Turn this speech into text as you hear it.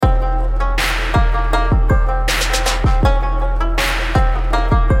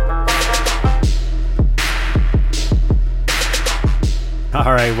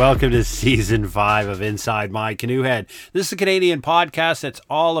right, welcome to Season 5 of Inside My Canoe Head. This is a Canadian podcast that's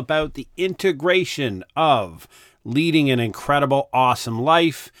all about the integration of leading an incredible, awesome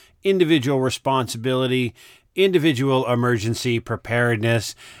life, individual responsibility, individual emergency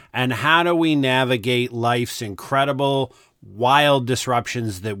preparedness, and how do we navigate life's incredible, wild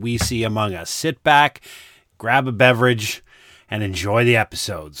disruptions that we see among us. Sit back, grab a beverage, and enjoy the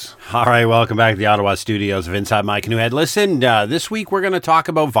episodes. All right, welcome back to the Ottawa studios of Inside My Canoe Head. Listen, this week we're going to talk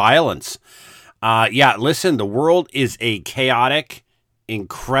about violence. Listen, the world is a chaotic,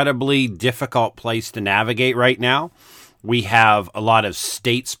 incredibly difficult place to navigate right now. We have a lot of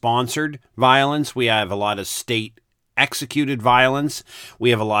state-sponsored violence. We have a lot of state-executed violence.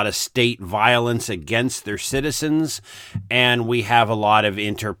 We have a lot of state violence against their citizens. And we have a lot of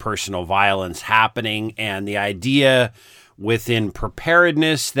interpersonal violence happening. And the idea within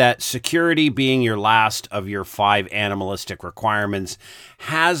preparedness that security being your last of your 5 animalistic requirements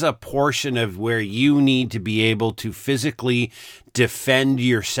has a portion of where you need to be able to physically defend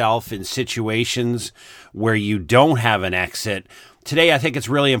yourself in situations where you don't have an exit. Today, I think it's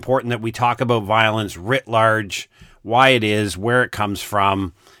really important that we talk about violence writ large, why it is, where it comes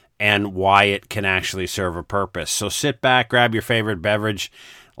from, and why it can actually serve a purpose. So sit back, grab your favorite beverage.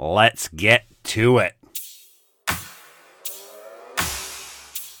 Let's get to it.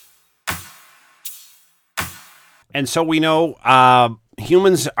 And so we know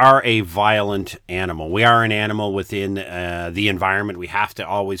humans are a violent animal. We are an animal within the environment. We have to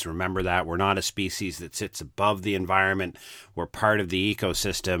always remember that. We're not a species that sits above the environment. We're part of the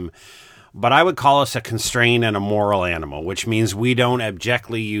ecosystem. But I would call us a constrained and a moral animal, which means we don't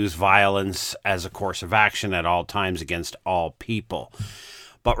abjectly use violence as a course of action at all times against all people.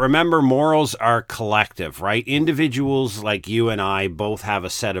 But remember, morals are collective, right? Individuals like you and I both have a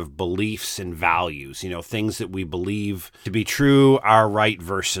set of beliefs and values, things that we believe to be true, are right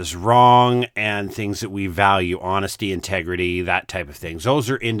versus wrong, and things that we value, honesty, integrity, that type of things. Those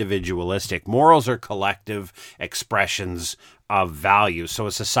are individualistic. Morals are collective expressions of values. So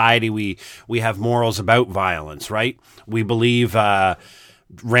as society, we have morals about violence, right? We believe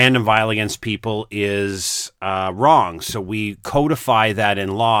random violence against people is wrong. So we codify that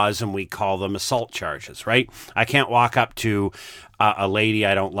in laws and we call them assault charges, right? I can't walk up to a lady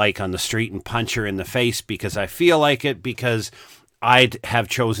I don't like on the street and punch her in the face because I feel like it, because I have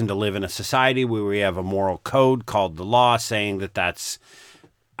chosen to live in a society where we have a moral code called the law saying that that's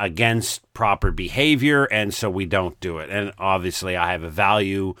against proper behavior, and so we don't do it. And obviously I have a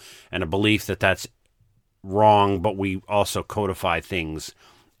value and a belief that that's wrong, but we also codify things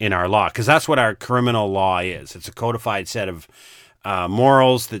in our law, because that's what our criminal law is. It's a codified set of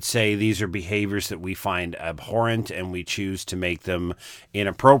morals that say these are behaviors that we find abhorrent and we choose to make them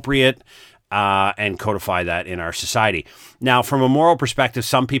inappropriate and codify that in our society. Now, from a moral perspective,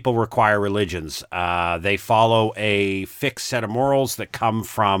 some people require religions. They follow a fixed set of morals that come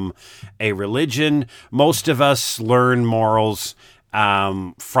from a religion. Most of us learn morals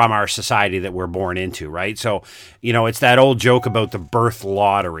from our society that we're born into, right? So, it's that old joke about the birth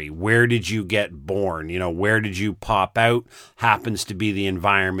lottery. Where did you get born? Where did you pop out? Happens to be the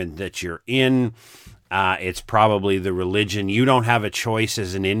environment that you're in. It's probably the religion. You don't have a choice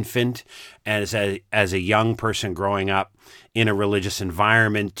as an infant, as a young person growing up in a religious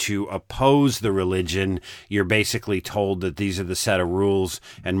environment to oppose the religion. You're basically told that these are the set of rules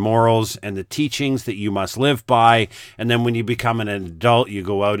and morals and the teachings that you must live by. And then when you become an adult, you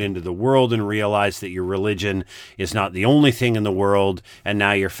go out into the world and realize that your religion is not the only thing in the world. And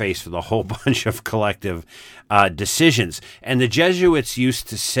now you're faced with a whole bunch of collective decisions. And the Jesuits used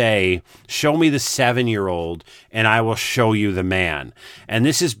to say, show me the 7-year-old and I will show you the man. And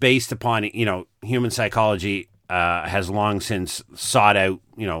this is based upon, human psychology has long since sought out,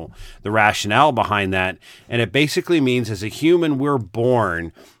 the rationale behind that. And it basically means as a human, we're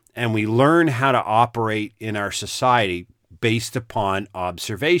born and we learn how to operate in our society based upon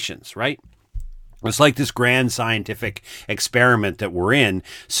observations, right? It's like this grand scientific experiment that we're in.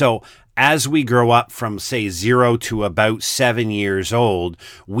 So as we grow up from, say, 0 to about 7 years old,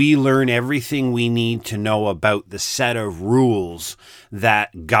 we learn everything we need to know about the set of rules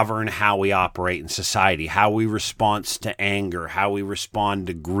that govern how we operate in society, how we respond to anger, how we respond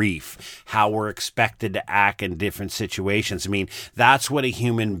to grief, how we're expected to act in different situations. I mean, that's what a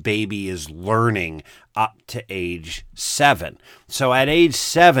human baby is learning up to age 7. So at age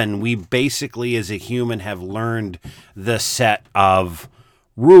 7, we basically, as a human, have learned the set of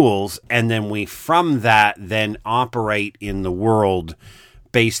rules, and then we from that then operate in the world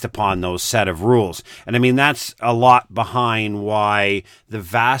based upon those set of rules. And I mean, that's a lot behind why the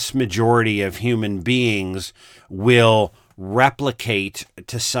vast majority of human beings will replicate,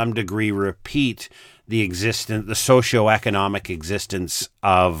 to some degree, repeat the socioeconomic existence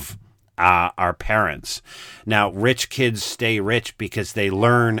of our parents. Now, rich kids stay rich because they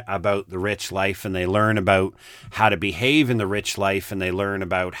learn about the rich life, and they learn about how to behave in the rich life, and they learn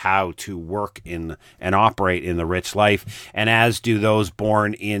about how to work in and operate in the rich life. And as do those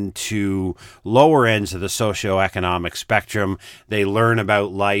born into lower ends of the socioeconomic spectrum, they learn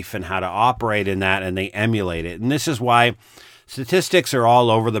about life and how to operate in that, and they emulate it. And this is why statistics are all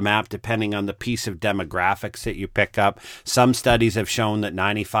over the map depending on the piece of demographics that you pick up. Some studies have shown that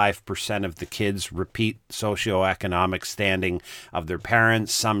 95% of the kids repeat socioeconomic standing of their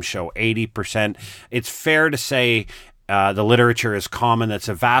parents. Some show 80%. It's fair to say the literature is common. That's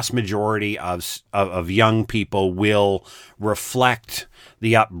a vast majority of young people will reflect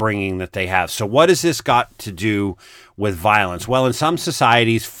the upbringing that they have. So what has this got to do with violence? Well, in some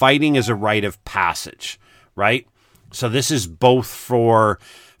societies, fighting is a rite of passage, right? So this is both for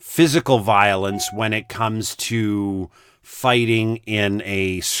physical violence when it comes to fighting in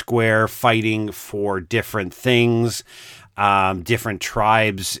a square, fighting for different things. Different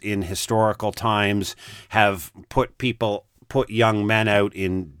tribes in historical times have put young men out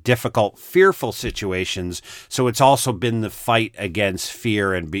in difficult, fearful situations. So it's also been the fight against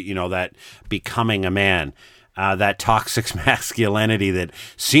fear and that becoming a man. That toxic masculinity that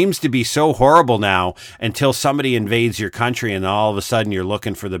seems to be so horrible now until somebody invades your country and all of a sudden you're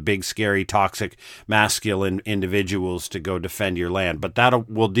looking for the big, scary, toxic masculine individuals to go defend your land. But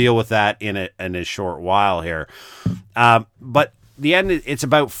we'll deal with that in a short while here. But the end, it's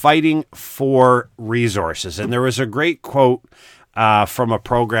about fighting for resources. And there was a great quote from a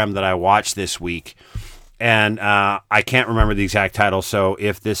program that I watched this week. And I can't remember the exact title, so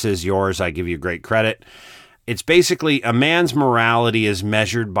if this is yours, I give you great credit. It's basically a man's morality is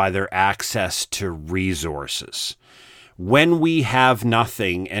measured by their access to resources. When we have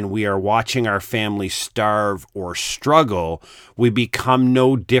nothing and we are watching our family starve or struggle, we become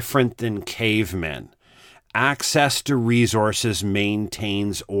no different than cavemen. Access to resources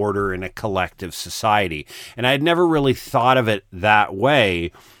maintains order in a collective society. And I had never really thought of it that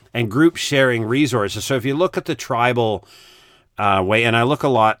way, and group sharing resources. So if you look at the tribal way, and I look a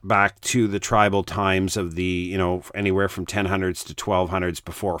lot back to the tribal times of the, anywhere from 1000s to 1200s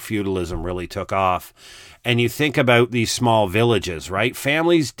before feudalism really took off. And you think about these small villages, right?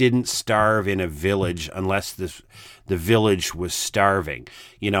 Families didn't starve in a village unless the village was starving.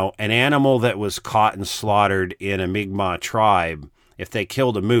 An animal that was caught and slaughtered in a Mi'kmaq tribe, if they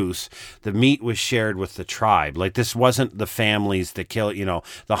killed a moose, the meat was shared with the tribe. Like, this wasn't the families that killed,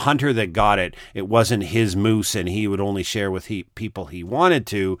 the hunter that got it, it wasn't his moose and he would only share with people he wanted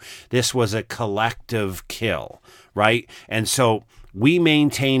to. This was a collective kill, right? And so we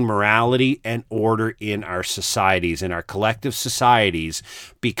maintain morality and order in our societies, in our collective societies,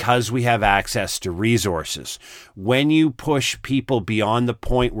 because we have access to resources. When you push people beyond the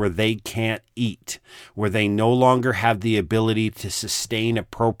point where they can't eat, where they no longer have the ability to sustain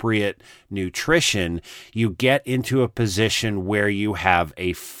appropriate nutrition, you get into a position where you have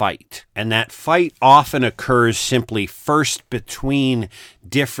a fight. And that fight often occurs simply first between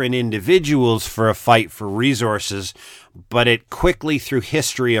different individuals for a fight for resources, but it quickly through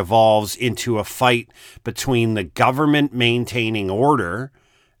history evolves into a fight between the government maintaining order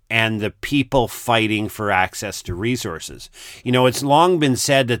and the people fighting for access to resources. It's long been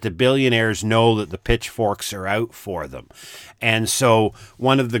said that the billionaires know that the pitchforks are out for them. And so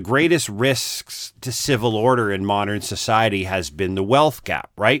one of the greatest risks to civil order in modern society has been the wealth gap,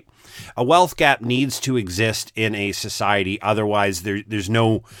 right? A wealth gap needs to exist in a society. Otherwise, there's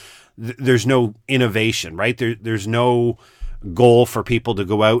no innovation, right? There's no goal for people to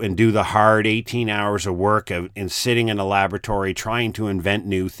go out and do the hard 18 hours of work and sitting in a laboratory trying to invent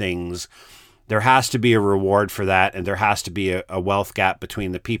new things. There has to be a reward for that, and there has to be a wealth gap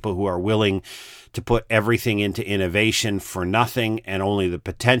between the people who are willing to put everything into innovation for nothing and only the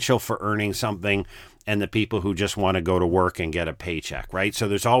potential for earning something, and the people who just want to go to work and get a paycheck, right? So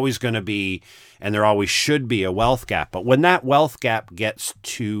there's always going to be, and there always should be, a wealth gap. But when that wealth gap gets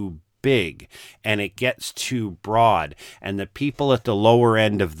too big and it gets too broad, and the people at the lower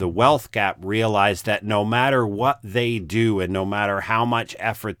end of the wealth gap realize that no matter what they do and no matter how much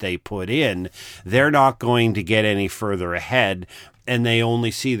effort they put in, they're not going to get any further ahead, and they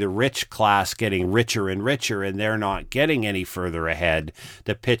only see the rich class getting richer and richer, and they're not getting any further ahead,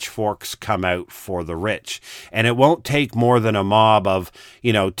 the pitchforks come out for the rich. And it won't take more than a mob of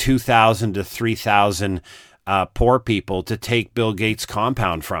 2,000 to 3,000 poor people to take Bill Gates'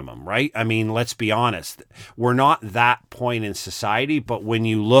 compound from them, right? I mean, let's be honest. We're not that point in society, but when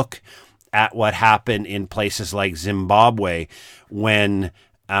you look at what happened in places like Zimbabwe when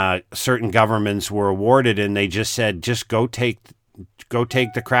certain governments were awarded, and they just said, just go take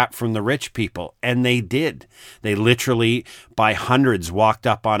the crap from the rich people. And they did. They literally, by hundreds, walked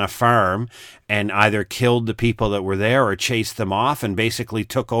up on a farm and either killed the people that were there or chased them off and basically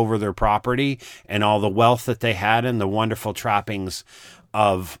took over their property and all the wealth that they had and the wonderful trappings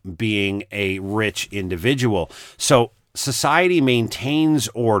of being a rich individual. So society maintains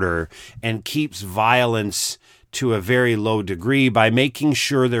order and keeps violence to a very low degree by making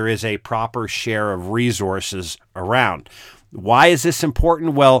sure there is a proper share of resources around. Why is this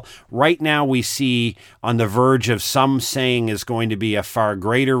important? Well, right now we see on the verge of some saying is going to be a far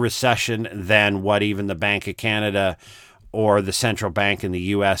greater recession than what even the Bank of Canada or the central bank in the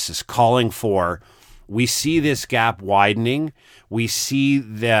U.S. is calling for. We see this gap widening. We see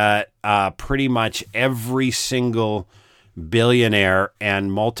that pretty much every single billionaire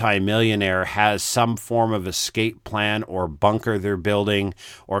and multimillionaire has some form of escape plan or bunker they're building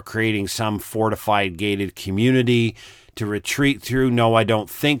or creating some fortified gated community to retreat through. No, I don't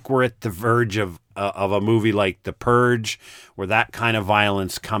think we're at the verge of a movie like The Purge where that kind of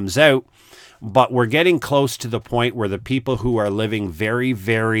violence comes out, but we're getting close to the point where the people who are living very,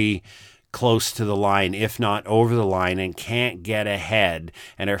 very close to the line, if not over the line, and can't get ahead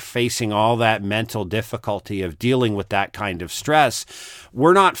and are facing all that mental difficulty of dealing with that kind of stress,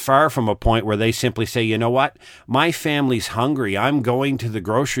 we're not far from a point where they simply say, you know what, my family's hungry. I'm going to the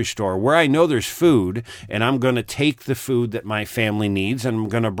grocery store where I know there's food, and I'm going to take the food that my family needs and I'm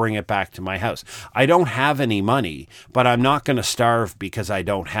going to bring it back to my house. I don't have any money, but I'm not going to starve because I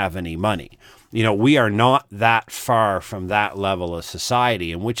don't have any money. You know, we are not that far from that level of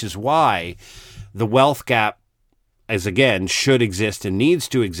society, and which is why the wealth gap, as again, should exist and needs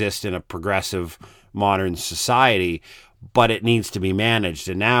to exist in a progressive modern society, but it needs to be managed.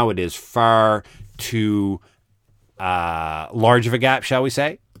 And now it is far too large of a gap, shall we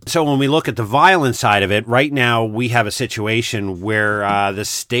say? So when we look at the violent side of it, right now we have a situation where the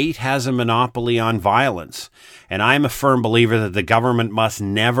state has a monopoly on violence. And I'm a firm believer that the government must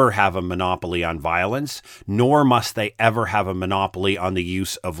never have a monopoly on violence, nor must they ever have a monopoly on the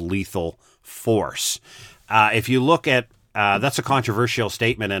use of lethal force. If you look at that's a controversial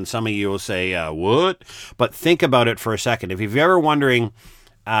statement, and some of you will say, what? But think about it for a second. If you're ever wondering,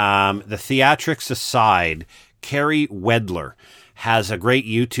 the theatrics aside, Carrie Wedler has a great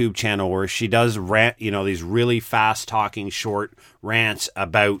YouTube channel where she does rant, these really fast talking short rants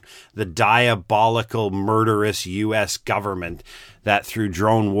about the diabolical, murderous U.S. government that through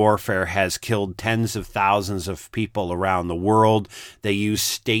drone warfare has killed tens of thousands of people around the world. They use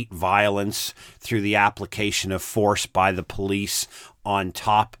state violence through the application of force by the police on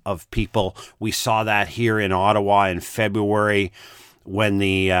top of people. We saw that here in Ottawa in February, when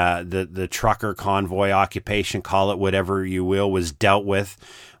the trucker convoy occupation, call it whatever you will, was dealt with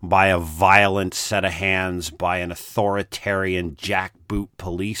by a violent set of hands by an authoritarian jackboot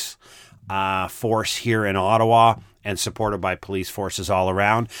police force here in Ottawa and supported by police forces all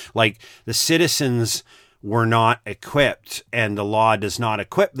around. Like, the citizens were not equipped, and the law does not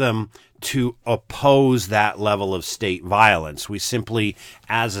equip them to oppose that level of state violence. We simply,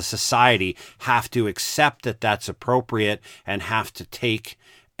 as a society, have to accept that that's appropriate and have to take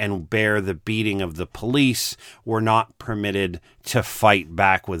and bear the beating of the police. We're not permitted to fight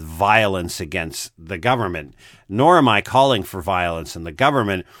back with violence against the government, nor am I calling for violence in the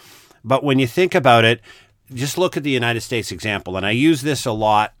government. But when you think about it, just look at the United States example. And I use this a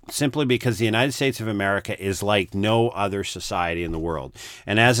lot simply because the United States of America is like no other society in the world.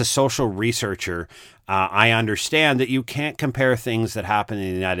 And as a social researcher, I understand that you can't compare things that happen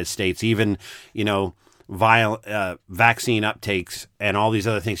in the United States, even, vaccine uptakes and all these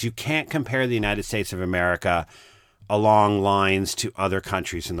other things. You can't compare the United States of America along lines to other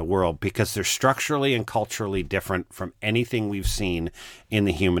countries in the world because they're structurally and culturally different from anything we've seen in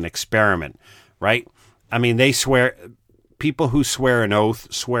the human experiment, right? I mean, people who swear an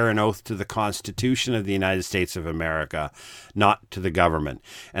oath to the Constitution of the United States of America, not to the government.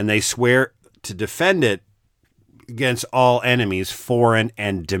 And they swear to defend it against all enemies, foreign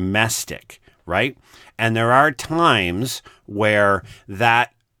and domestic, right? And there are times where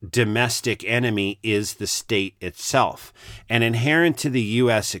that domestic enemy is the state itself. And inherent to the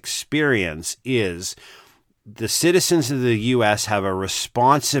U.S. experience is the citizens of the U.S. have a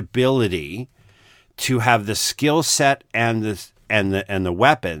responsibility to have the skill set and the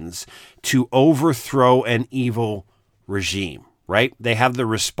weapons to overthrow an evil regime, right? They have the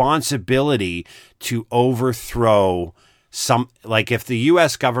responsibility to overthrow like if the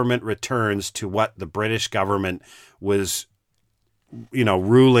U.S. government returns to what the British government was,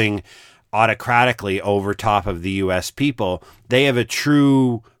 ruling autocratically over top of the U.S. people. They have a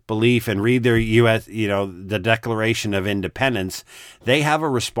true belief and read their U.S., the Declaration of Independence. They have a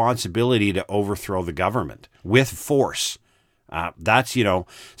responsibility to overthrow the government with force. That's,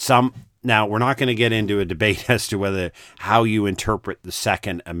 Now, we're not going to get into a debate as to how you interpret the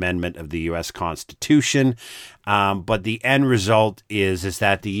Second Amendment of the U.S. Constitution, but the end result is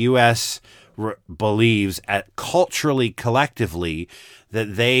that the U.S. believes culturally, collectively,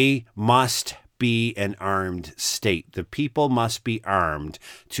 that they must be an armed state. The people must be armed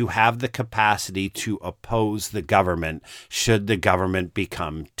to have the capacity to oppose the government should the government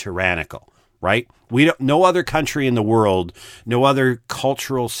become tyrannical. Right? No other country in the world, no other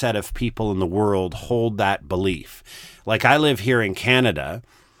cultural set of people in the world hold that belief. Like, I live here in Canada.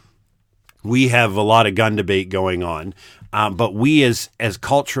 We have a lot of gun debate going on, but we as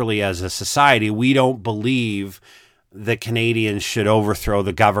culturally as a society, we don't believe that Canadians should overthrow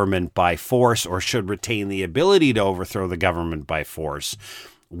the government by force or should retain the ability to overthrow the government by force.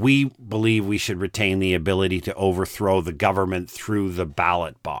 We believe we should retain the ability to overthrow the government through the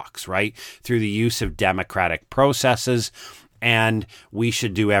ballot box, right? Through the use of democratic processes. And we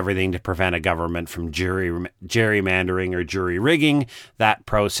should do everything to prevent a government from gerrymandering or jury rigging that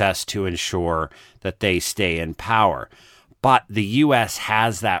process to ensure that they stay in power. But the U.S.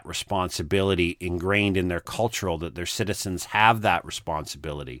 has that responsibility ingrained in their culture, that their citizens have that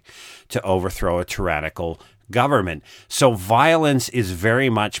responsibility to overthrow a tyrannical government. So violence is very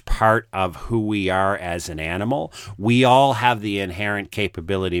much part of who we are as an animal. We all have the inherent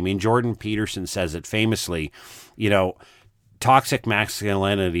capability. I mean, Jordan Peterson says it famously, toxic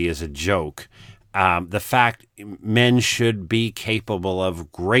masculinity is a joke. The fact men should be capable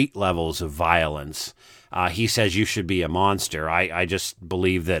of great levels of violence. He says you should be a monster. I just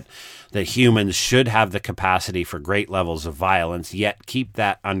believe that humans should have the capacity for great levels of violence, yet keep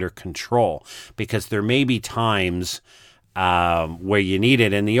that under control, because there may be times where you need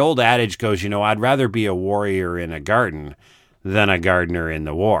it. And the old adage goes, I'd rather be a warrior in a garden than a gardener in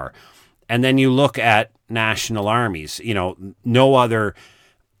the war. And then you look at national armies, no other,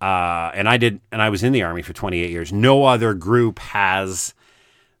 and I was in the Army for 28 years, no other group has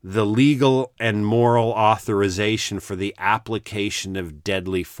the legal and moral authorization for the application of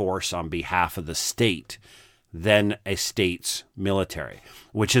deadly force on behalf of the state than a state's military,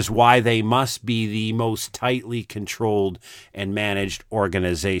 which is why they must be the most tightly controlled and managed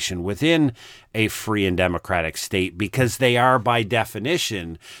organization within a free and democratic state, because they are, by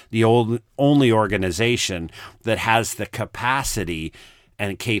definition, the only organization that has the capacity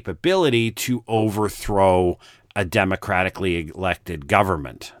and capability to overthrow a democratically elected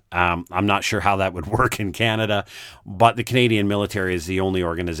government. I'm not sure how that would work in Canada, but the Canadian military is the only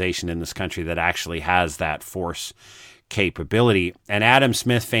organization in this country that actually has that force capability. And Adam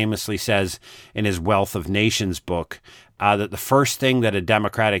Smith famously says in his Wealth of Nations book that the first thing that a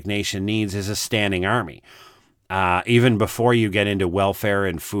democratic nation needs is a standing army. Even before you get into welfare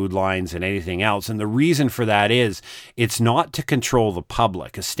and food lines and anything else. And the reason for that is it's not to control the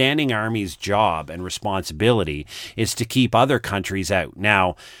public. A standing army's job and responsibility is to keep other countries out.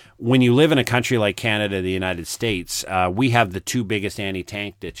 Now, when you live in a country like Canada, the United States, we have the two biggest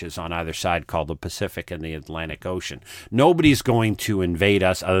anti-tank ditches on either side, called the Pacific and the Atlantic Ocean. Nobody's going to invade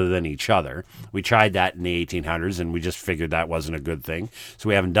us other than each other. We tried that in the 1800s, and we just figured that wasn't a good thing. So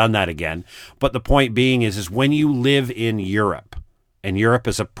we haven't done that again. But the point being is when you live in Europe, and Europe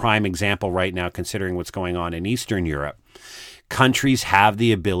is a prime example right now, considering what's going on in Eastern Europe, countries have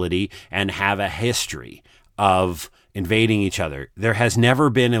the ability and have a history of invading each other. There has never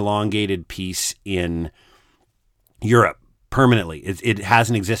been elongated peace in Europe permanently. It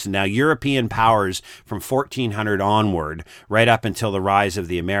hasn't existed. Now, European powers from 1400 onward, right up until the rise of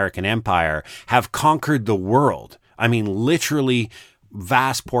the American Empire, have conquered the world. I mean, literally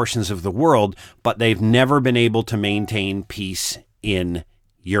vast portions of the world, but they've never been able to maintain peace in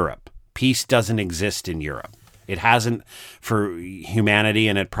Europe. Peace doesn't exist in Europe. It hasn't for humanity,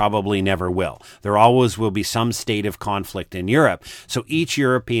 and it probably never will. There always will be some state of conflict in Europe. So each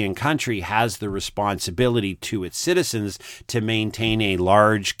European country has the responsibility to its citizens to maintain a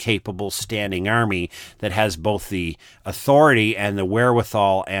large, capable, standing army that has both the authority and the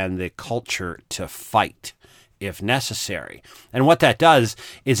wherewithal and the culture to fight if necessary. And what that does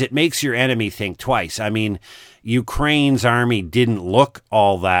is it makes your enemy think twice. I mean, Ukraine's army didn't look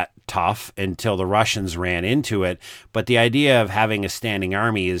all that tough until the Russians ran into it. But the idea of having a standing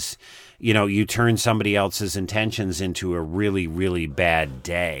army is, you turn somebody else's intentions into a really, really bad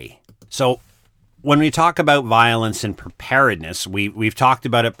day. So when we talk about violence and preparedness, we've talked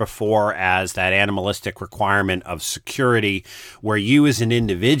about it before as that animalistic requirement of security, where you as an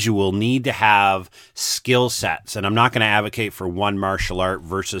individual need to have skill sets. And I'm not going to advocate for one martial art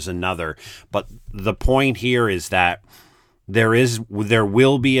versus another, but the point here is that there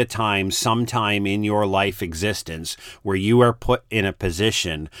will be a time, sometime in your life existence, where you are put in a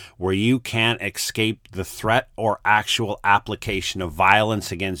position where you can't escape the threat or actual application of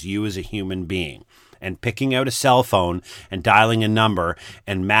violence against you as a human being. And picking out a cell phone and dialing a number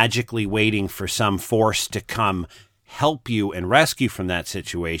and magically waiting for some force to come help you and rescue from that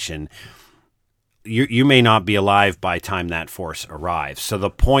situation, you may not be alive by the time that force arrives. So the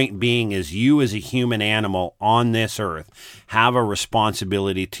point being is, you as a human animal on this earth have a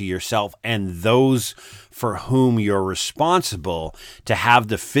responsibility to yourself and those for whom you're responsible to have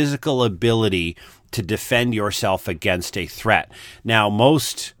the physical ability to defend yourself against a threat. Now,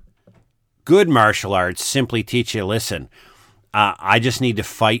 most good martial arts simply teach you, listen, I just need to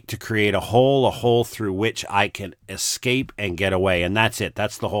fight to create a hole through which I can escape and get away. And that's it.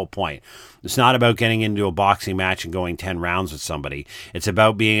 That's the whole point. It's not about getting into a boxing match and going 10 rounds with somebody. It's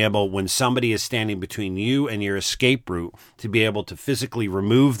about being able, when somebody is standing between you and your escape route, to be able to physically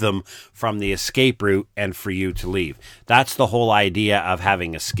remove them from the escape route and for you to leave. That's the whole idea of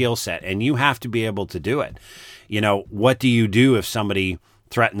having a skill set. And you have to be able to do it. You know, what do you do if somebody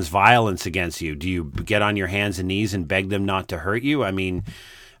threatens violence against you? Do you get on your hands and knees and beg them not to hurt you? I mean,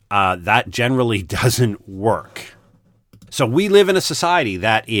 that generally doesn't work. So we live in a society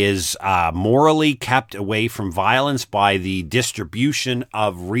that is morally kept away from violence by the distribution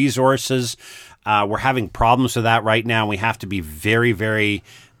of resources. We're having problems with that right now. We have to be very, very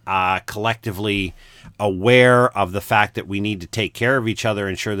collectively aware of the fact that we need to take care of each other,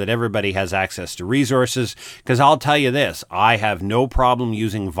 ensure that everybody has access to resources. Because I'll tell you this, I have no problem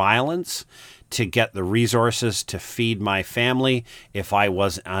using violence to get the resources to feed my family if I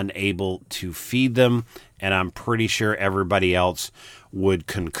was unable to feed them. And I'm pretty sure everybody else would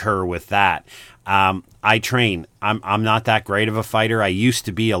concur with that. I train. I'm not that great of a fighter. I used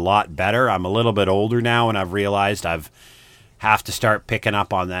to be a lot better. I'm a little bit older now, and I've realized have to start picking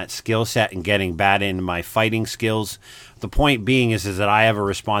up on that skill set and getting bad into my fighting skills. The point being is that I have a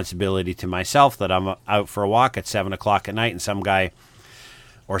responsibility to myself, that I'm out for a walk at 7 o'clock at night and some guy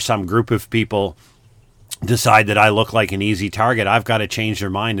or some group of people decide that I look like an easy target. I've got to change their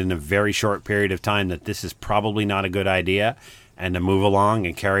mind in a very short period of time that this is probably not a good idea, and to move along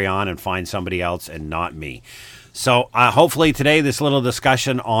and carry on and find somebody else and not me. So hopefully today, this little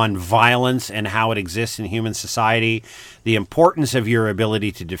discussion on violence and how it exists in human society, the importance of your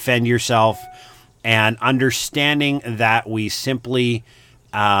ability to defend yourself, and understanding that we simply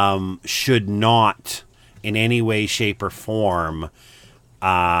should not in any way, shape, or form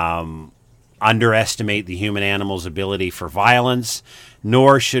underestimate the human animal's ability for violence,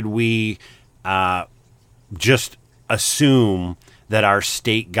 nor should we just assume that our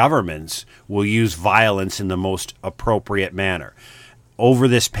state governments will use violence in the most appropriate manner. Over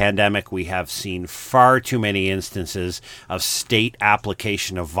this pandemic, we have seen far too many instances of state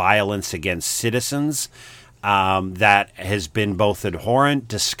application of violence against citizens that has been both abhorrent,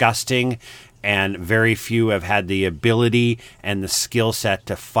 disgusting, and very few have had the ability and the skill set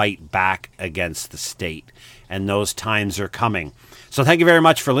to fight back against the state. And those times are coming. So thank you very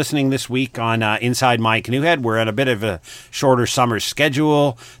much for listening this week on Inside My Canoe Head. We're on a bit of a shorter summer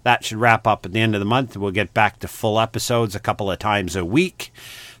schedule. That should wrap up at the end of the month. We'll get back to full episodes a couple of times a week.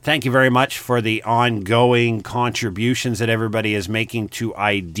 Thank you very much for the ongoing contributions that everybody is making to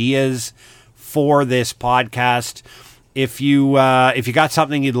ideas for this podcast. If you got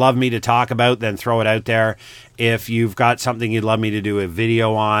something you'd love me to talk about, then throw it out there. If you've got something you'd love me to do a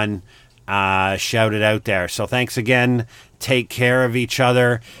video on, shout it out there. So thanks again. Take care of each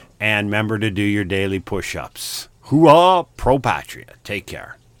other, and remember to do your daily push-ups. Hoorah, Pro Patria. Take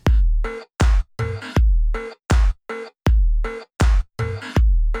care.